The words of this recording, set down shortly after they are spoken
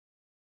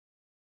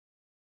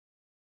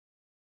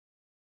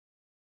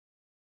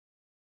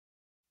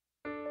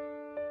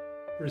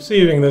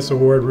Receiving this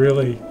award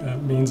really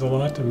means a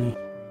lot to me.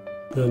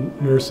 The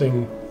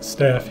nursing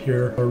staff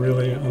here are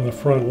really on the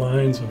front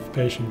lines of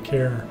patient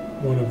care.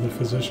 One of the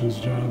physician's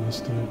job is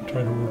to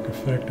try to work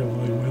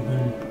effectively with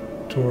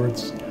them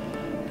towards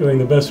doing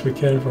the best we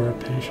can for our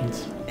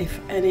patients. If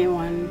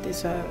anyone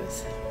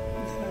deserves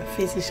the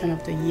Physician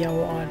of the Year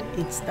award,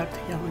 it's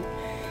Dr. Young.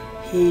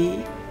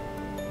 He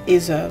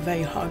is a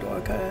very hard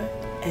worker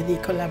and he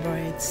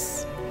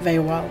collaborates very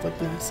well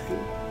with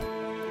nursing.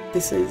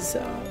 This is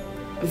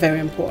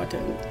very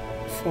important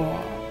for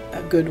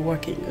a good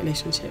working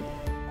relationship.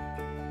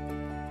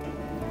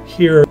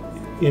 Here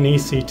in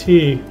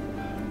ECT,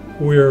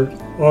 we're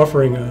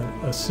offering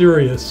a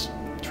serious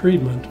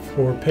treatment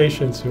for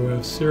patients who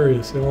have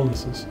serious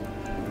illnesses.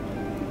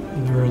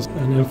 There is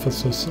an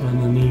emphasis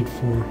on the need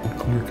for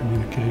clear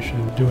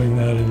communication, doing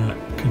that in a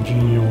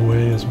congenial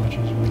way as much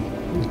as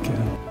we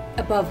can.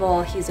 Above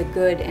all, he's a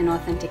good and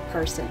authentic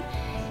person,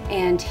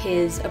 and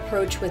his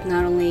approach with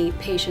not only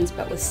patients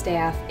but with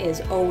staff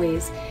is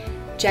always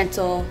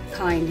gentle,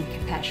 kind, and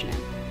compassionate.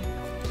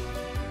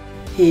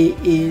 He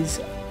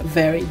is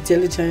very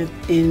diligent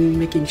in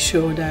making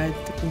sure that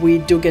we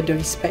do get the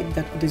respect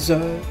that we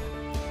deserve.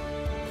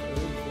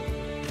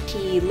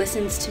 He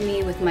listens to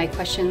me with my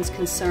questions,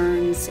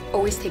 concerns,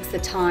 always takes the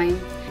time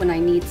when I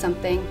need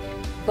something.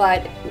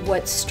 But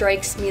what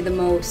strikes me the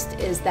most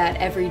is that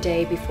every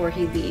day before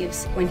he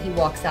leaves, when he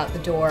walks out the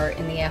door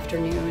in the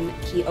afternoon,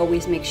 he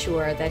always makes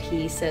sure that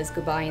he says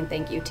goodbye and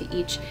thank you to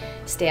each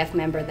staff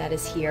member that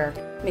is here.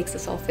 Makes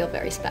us all feel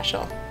very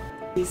special.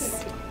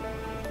 He's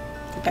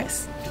the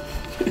best.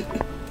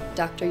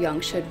 Dr. Young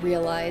should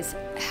realize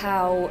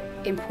how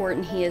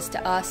important he is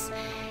to us,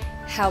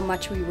 how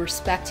much we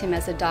respect him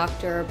as a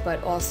doctor,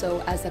 but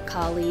also as a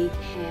colleague,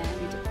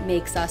 and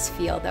makes us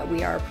feel that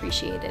we are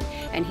appreciated,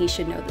 and he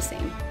should know the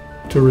same.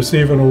 To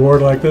receive an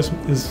award like this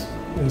is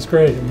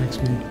great. It makes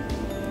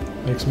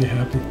me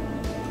happy.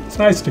 It's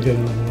nice to get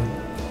an award.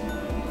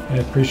 I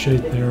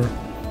appreciate their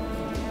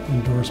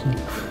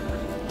endorsement.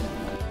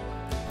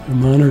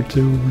 I'm honored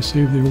to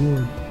receive the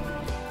award.